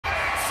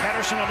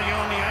Pettersson will be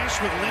on the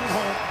ice with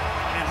Lindholm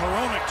and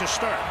Hronek to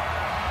start.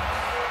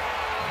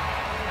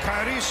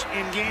 Coyotes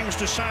in games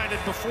decided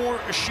before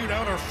a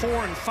shootout are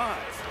 4 and 5.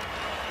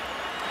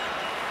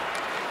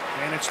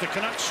 And it's the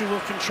Canucks who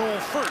will control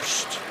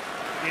first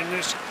in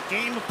this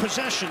game of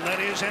possession that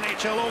is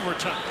NHL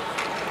overtime.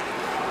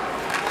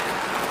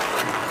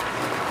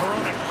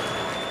 Hronek.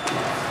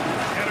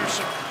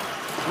 Pettersson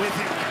with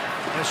him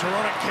as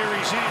Hronek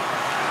carries in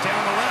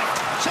down the left.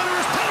 Center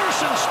is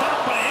Pettersson,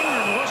 stopped by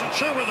Ingram, who wasn't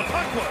sure where the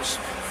puck was.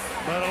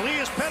 But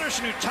Elias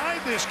Pettersson, who tied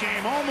this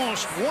game,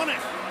 almost won it,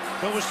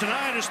 but was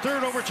denied his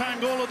third overtime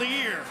goal of the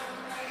year.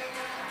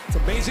 It's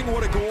amazing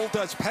what a goal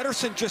does.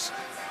 Pettersson just,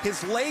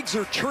 his legs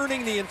are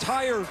churning the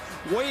entire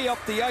way up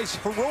the ice.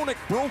 Hronek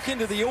broke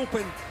into the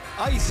open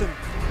ice, and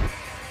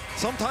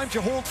sometimes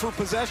you hold for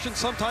possession,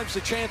 sometimes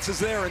the chance is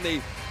there, and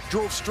they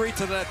drove straight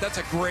to that. That's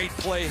a great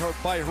play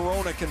by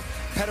Hronek, and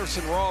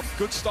Pettersson robbed.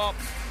 Good stop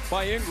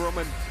by Ingram,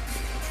 and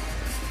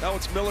now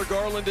it's Miller,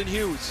 Garland, and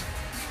Hughes.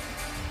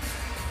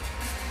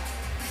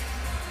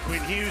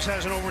 Quinn Hughes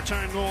has an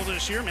overtime goal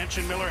this year.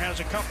 Mentioned Miller has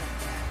a couple.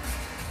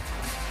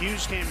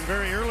 Hughes came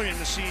very early in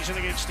the season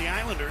against the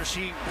Islanders.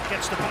 He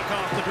gets the puck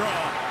off the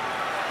draw.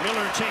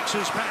 Miller takes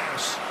his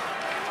pass.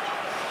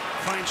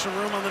 Finds some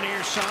room on the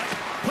near side.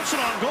 Puts it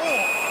on goal.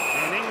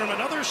 And Ingram,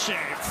 another save.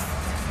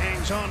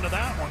 Hangs on to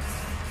that one.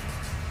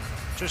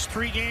 Just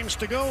 3 games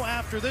to go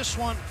after this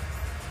one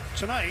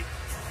tonight.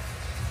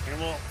 And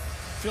we'll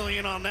fill you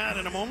in on that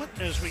in a moment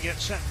as we get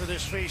set for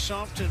this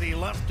face-off to the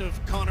left of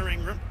Connor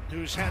Ingram,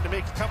 who's had to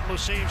make a couple of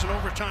saves in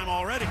overtime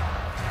already.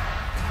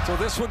 So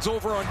this one's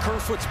over on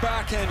Kerfoot's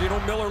backhand. You know,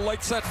 Miller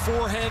likes that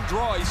forehand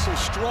draw. He's so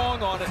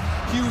strong on it.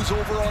 Hughes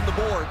over on the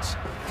boards.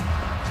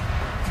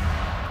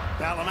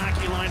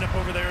 Valimaki lined up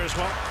over there as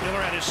well.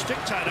 Miller had his stick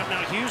tied up.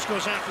 Now Hughes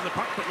goes after the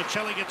puck, but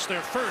Michelli gets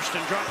there first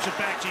and drops it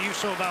back to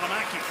Juuso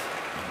Valimaki.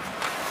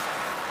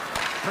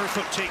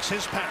 Kerfoot takes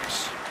his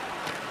pass.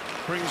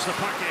 Brings the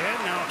puck ahead,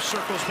 now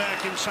circles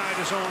back inside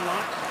his own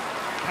line.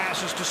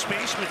 Passes to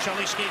space,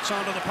 Michelli skates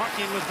onto the puck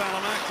in with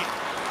Valimaki.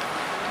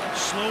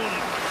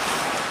 Slowly,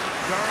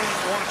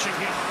 Garland watching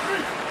him.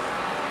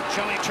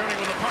 Michelli turning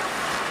with the puck.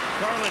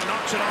 Garland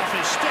knocks it off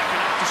his stick and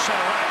out to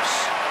center ice.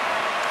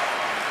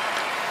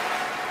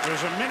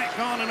 There's a minute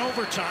gone in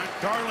overtime.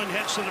 Garland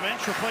heads to the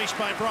bench, replaced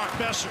by Brock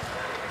Besser.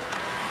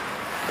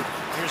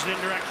 Here's an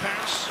indirect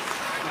pass.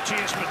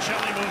 Matthias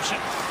Michelli moves it.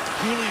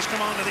 Cooley's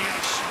come onto the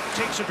ice.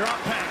 Takes a drop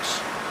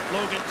pass.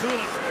 Logan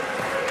Cooley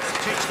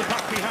takes the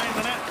puck behind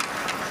the net.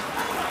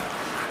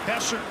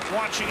 Besser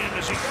watching him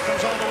as he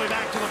goes all the way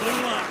back to the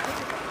blue line.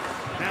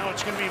 Now it's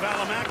going to be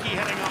Valimaki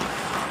heading on,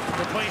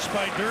 replaced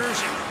by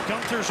Dursey.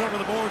 Gunther's over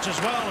the boards as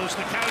well as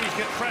the Coyotes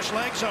get fresh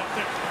legs out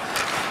there.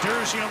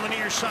 Dursey on the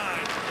near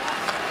side.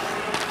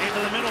 Into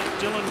the middle,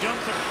 Dylan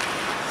Gunther.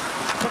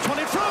 Puts one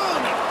in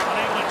front.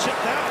 Unable to tip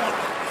that one.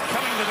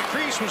 Coming to the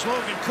crease was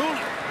Logan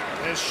Cooley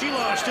as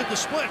Sheelosh did the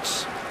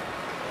splits.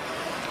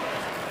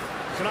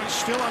 Canucks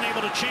still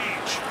unable to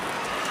change.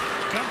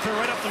 Gunther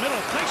right up the middle.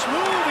 Nice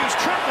move. He's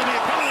tripped with the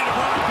penalty to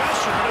Brock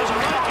Besser. He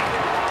doesn't like it.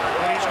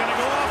 And he's going to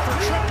go off for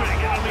tripping.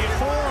 It'll be a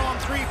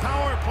 4-on-3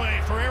 power play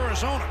for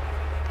Arizona.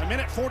 A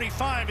minute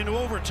 45 into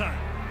overtime.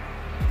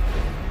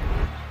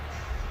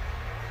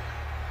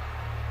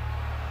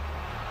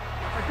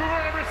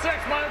 Vancouver number 6,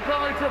 minor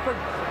penalty tripping.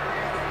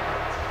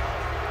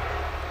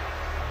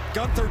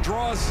 Gunther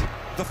draws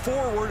the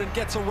forward and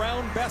gets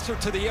around Besser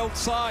to the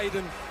outside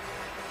and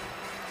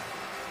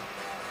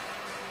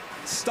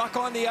stuck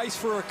on the ice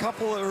for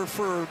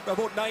for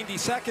about 90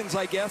 seconds,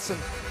 I guess, and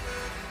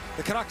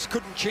the Canucks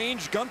couldn't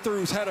change. Gunther,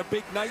 who's had a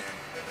big night,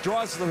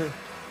 draws the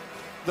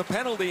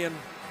penalty, and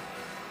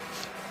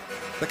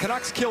the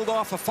Canucks killed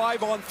off a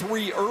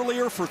 5-on-3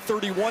 earlier for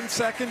 31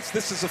 seconds.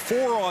 This is a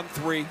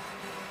 4-on-3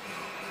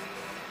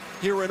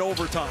 here in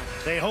overtime.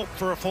 They hope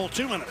for a full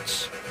 2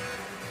 minutes,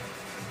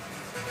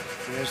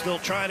 as they'll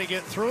try to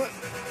get through it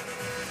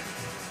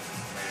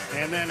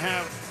and then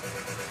have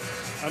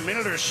a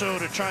minute or so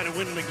to try to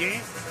win the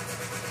game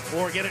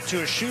or get it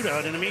to a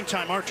shootout. In the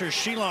meantime, Artur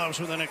Sheelov's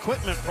with an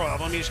equipment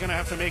problem. He's going to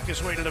have to make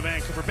his way to the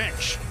Vancouver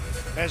bench.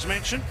 As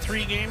mentioned,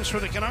 3 games for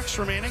the Canucks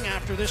remaining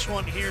after this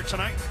one here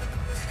tonight.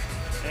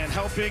 And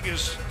how big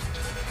is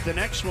the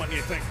next one,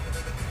 you think?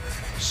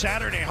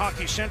 Saturday,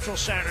 Hockey Central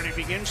Saturday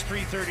begins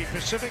 3:30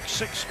 Pacific,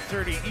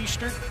 6:30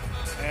 Eastern.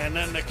 And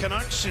then the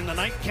Canucks in the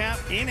nightcap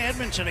in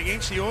Edmonton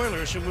against the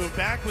Oilers, who moved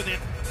back within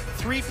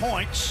 3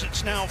 points.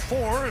 It's now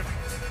 4,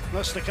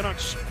 unless the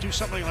Canucks do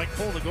something like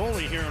pull the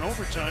goalie here in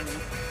overtime.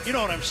 You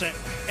know what I'm saying.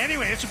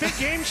 Anyway, it's a big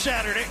game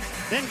Saturday.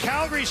 Then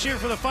Calgary's here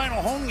for the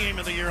final home game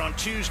of the year on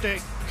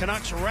Tuesday.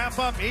 Canucks wrap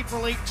up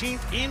April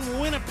 18th in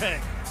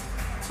Winnipeg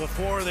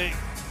before they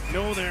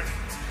know their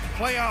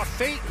playoff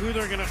fate, who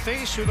they're going to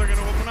face, who they're going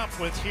to open up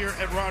with here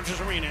at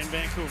Rogers Arena in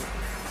Vancouver.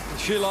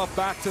 Sheelov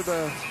back to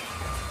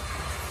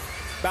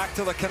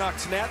the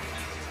Canucks net.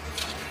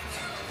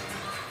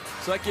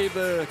 So that gave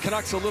the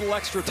Canucks a little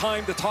extra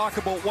time to talk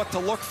about what to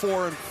look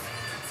for. And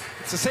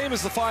it's the same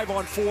as the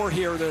 5-on-4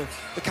 here. The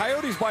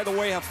Coyotes, by the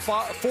way, have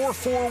 4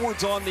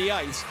 forwards on the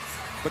ice.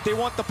 but they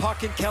want the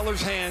puck in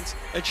Keller's hands,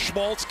 and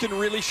Schmaltz can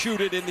really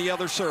shoot it in the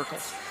other circle.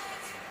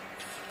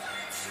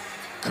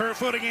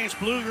 Kerfoot against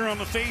Bluger on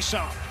the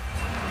faceoff.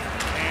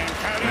 And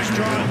Coyotes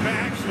draw it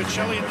back.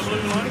 Michelli in the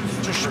blue line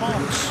to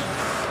Schmaltz.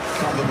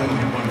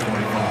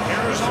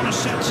 Arizona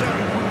sets up,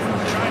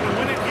 trying to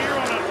win it here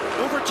on an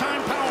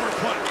overtime power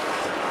play.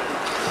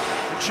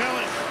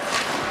 Michelli.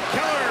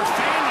 Keller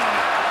fanned on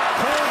it.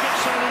 Cole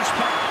gets a loose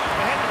puck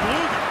ahead to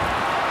Bluger.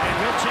 And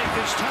he'll take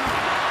his time.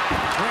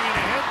 Bring it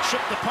ahead,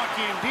 chip the puck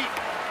in deep,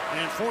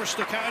 and force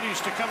the Coyotes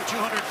to come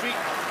 200 feet.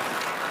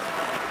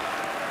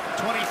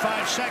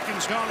 25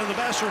 seconds gone to the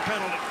Besser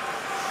penalty.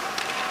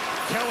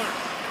 Keller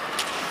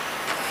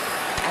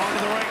onto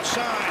the right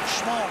side.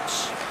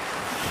 Schmaltz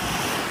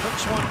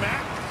hooks one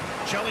back.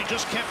 Michelli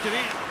just kept it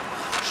in.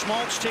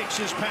 Schmaltz takes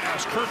his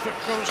pass. Kerfoot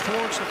goes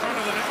towards the front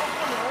of the net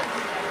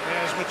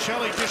as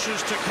Michelli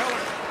dishes to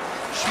Keller.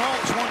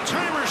 Schmaltz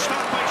one-timer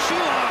stopped by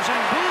Shilovs,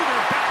 and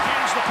Bluger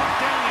backhands the puck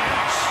down the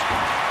ice.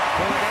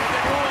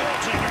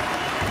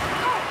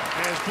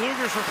 As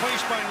Bluger's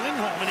replaced by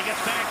Lindholm, and he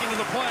gets back into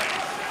the play.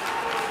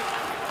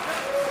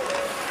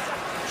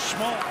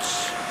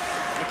 Schmaltz,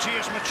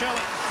 Matthias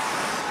Michelli,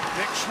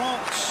 Nick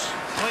Schmaltz,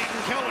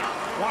 Clayton Keller,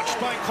 watched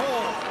by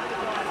Cole.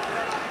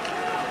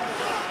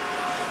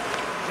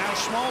 Now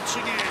Schmaltz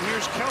again,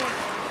 here's Keller.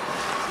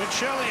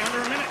 Michelli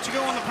under a minute to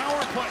go on the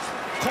power play.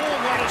 Cole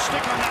let his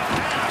stick on that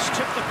pass,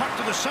 tipped the puck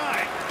to the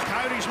side.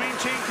 Coyotes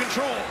maintain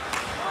control.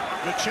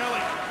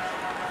 Michelli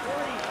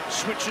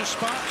switches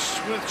spots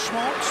with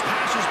Schmaltz,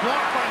 pass is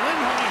blocked by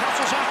Lindholm, he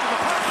hustles after the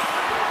puck.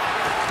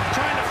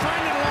 Trying to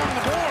find it along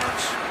the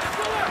boards.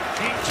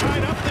 Being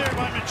tied up there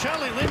by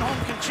Michelli. Lindholm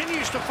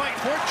continues to fight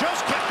for it.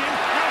 Just kept in.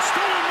 Now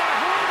stolen by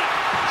Hronek.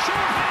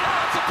 Shorthand.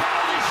 It's a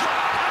penalty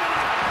shot.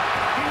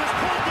 He was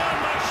pulled down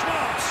by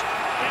Schmaltz.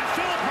 And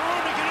Philip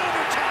Hronek in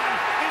overtime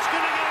is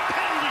going to get a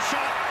penalty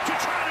shot to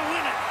try to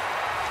win it.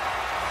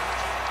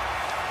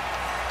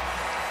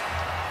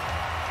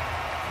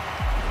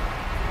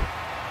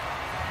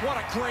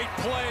 What a great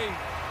play.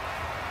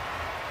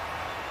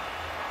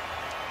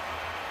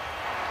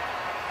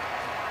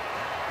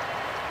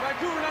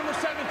 Vancouver number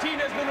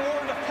 17 has been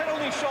awarded a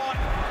penalty shot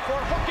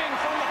for hooking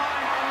from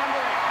behind on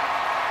number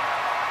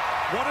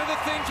 8. One of the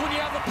things when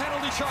you have a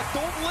penalty shot,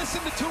 don't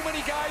listen to too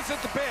many guys at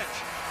the bench.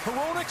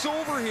 Hronek's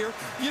over here.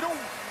 You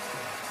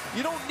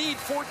don't need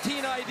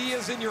 14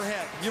 ideas in your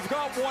head. You've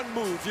got one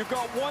move. You've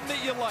got one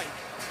that you like.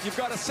 You've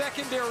got a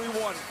secondary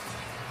one.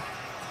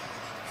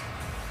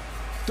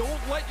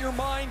 Don't let your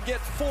mind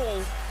get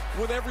full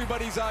with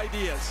everybody's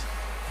ideas.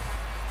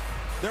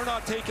 They're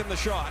not taking the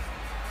shot.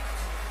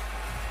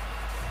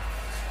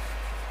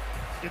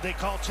 Did they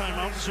call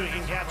timeout so he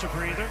can catch a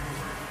breather?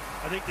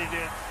 I think they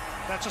did.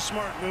 That's a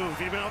smart move.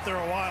 He's been out there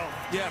a while.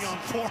 Yes. On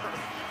 4.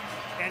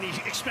 And he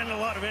expended a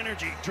lot of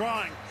energy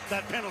drawing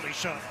that penalty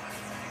shot.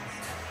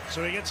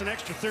 So he gets an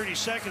extra 30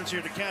 seconds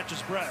here to catch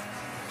his breath.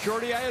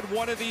 Shorty, I had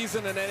one of these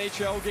in an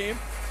NHL game.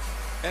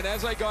 And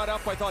as I got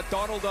up, I thought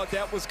Donald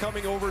Audette was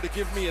coming over to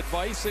give me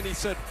advice. And he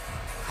said,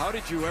 "How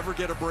did you ever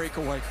get a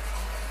breakaway?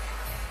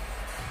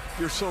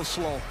 You're so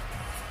slow."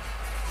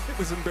 It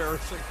was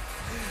embarrassing.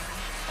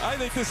 I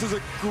think this is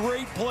a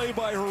great play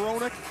by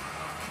Hronek.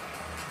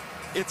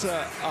 It's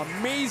an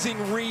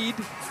amazing read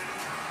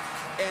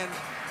and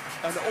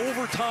an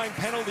overtime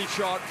penalty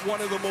shot, one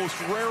of the most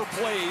rare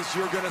plays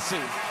you're going to see.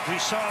 We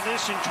saw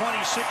this in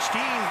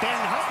 2016,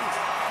 Ben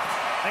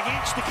Hutton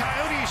against the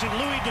Coyotes and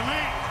Louis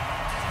Domingue.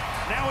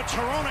 Now it's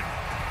Hronek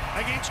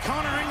against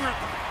Connor Ingram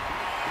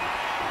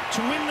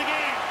to win the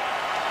game.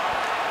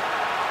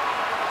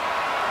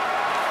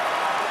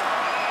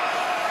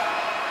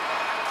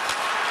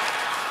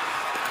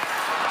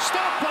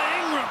 Stopped by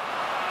Ingram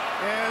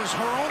as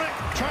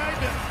Hronek tried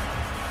to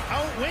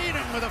outweigh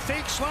him with a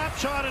fake slap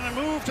shot and a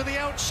move to the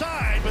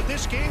outside, but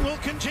this game will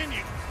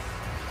continue.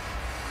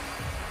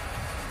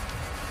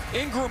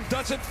 Ingram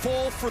doesn't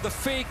fall for the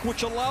fake,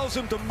 which allows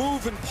him to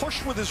move and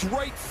push with his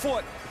right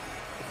foot.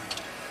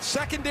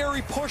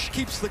 Secondary push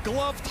keeps the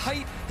glove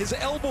tight. His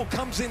elbow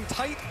comes in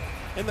tight,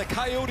 and the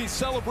Coyotes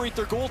celebrate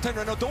their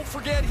goaltender. Now, don't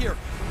forget here,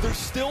 there's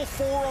still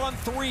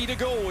 4-on-3 to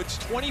go. It's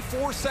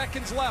 24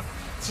 seconds left.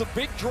 It's a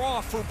big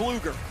draw for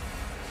Bluger.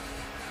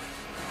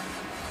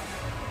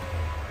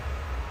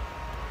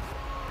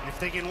 If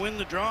they can win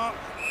the draw,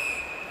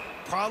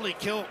 probably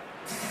kill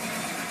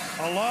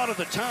a lot of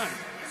the time.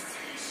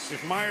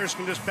 If Myers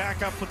can just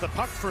back up with the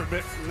puck for a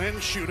bit and then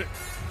shoot it.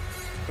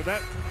 But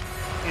that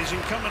is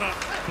incumbent on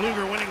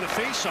Bluger winning the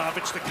faceoff.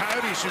 It's the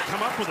Coyotes who come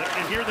up with it,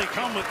 and here they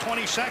come with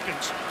 20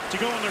 seconds to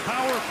go in their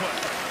power play.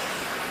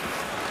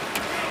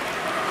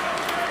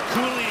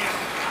 Cooley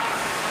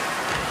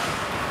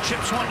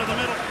chips one to the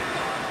middle.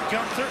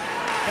 Gunther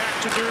back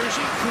to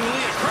Dursey.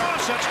 Cooley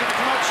across. That's going to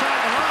come outside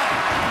the line.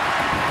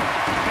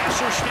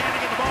 Besser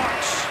standing in the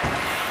box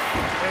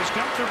as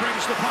Gunther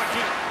brings the puck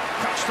in.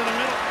 Cuts to the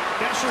middle.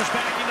 Besser's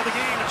back into the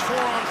game. It's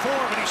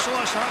 4-on-4, but he still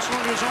has to hustle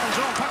into his own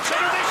zone. Puck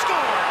center, they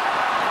score!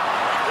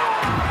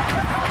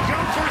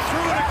 Gunther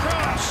threw it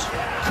across.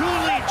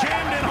 Cooley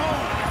jammed it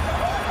home.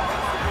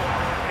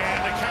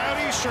 And the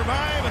Coyotes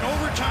survive an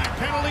overtime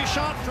penalty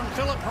shot from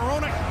Filip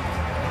Hronek.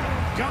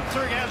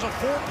 Gunther has a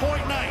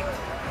 4-point night,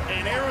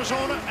 and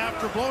Arizona,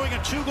 after blowing a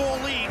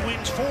 2-goal lead,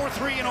 wins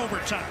 4-3 in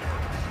overtime.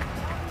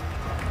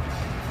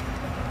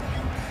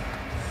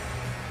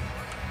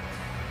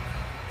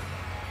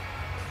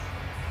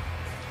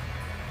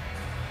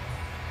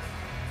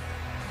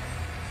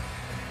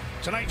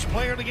 Tonight's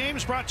player of the game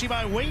is brought to you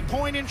by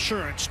Waypoint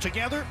Insurance.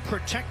 Together,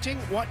 protecting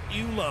what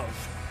you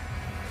love.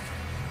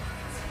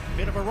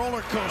 Bit of a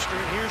roller coaster,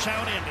 and here's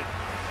how it ended.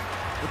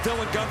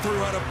 Dylan Gunther,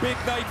 who had a big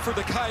night for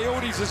the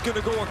Coyotes, is going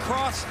to go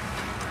across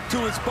to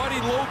his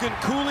buddy Logan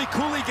Cooley.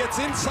 Cooley gets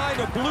inside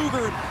of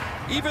Bluger.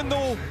 Even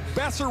though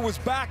Besser was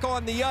back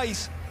on the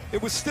ice,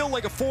 it was still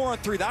like a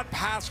 4-on-3. That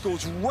pass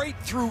goes right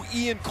through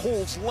Ian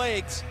Cole's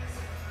legs.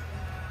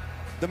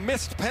 The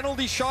missed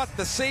penalty shot,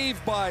 the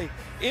save by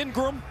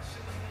Ingram.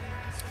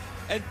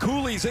 And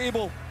Cooley's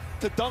able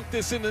to dunk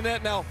this in the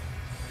net. Now,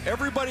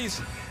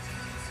 everybody's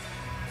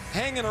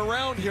hanging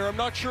around here. I'm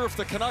not sure if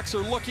the Canucks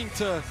are looking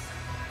to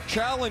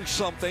challenge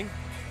something.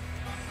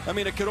 I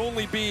mean, it could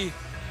only be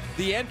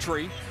the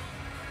entry.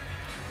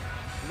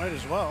 Might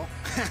as well.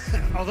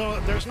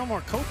 Although there's no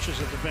more coaches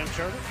at the bench,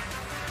 are there?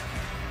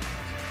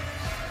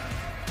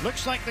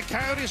 Looks like the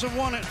Coyotes have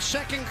won it.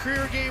 Second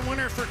career game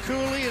winner for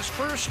Cooley. His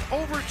first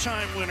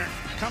overtime winner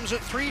comes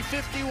at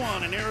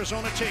 3:51, and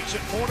Arizona takes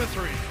it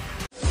 4-3.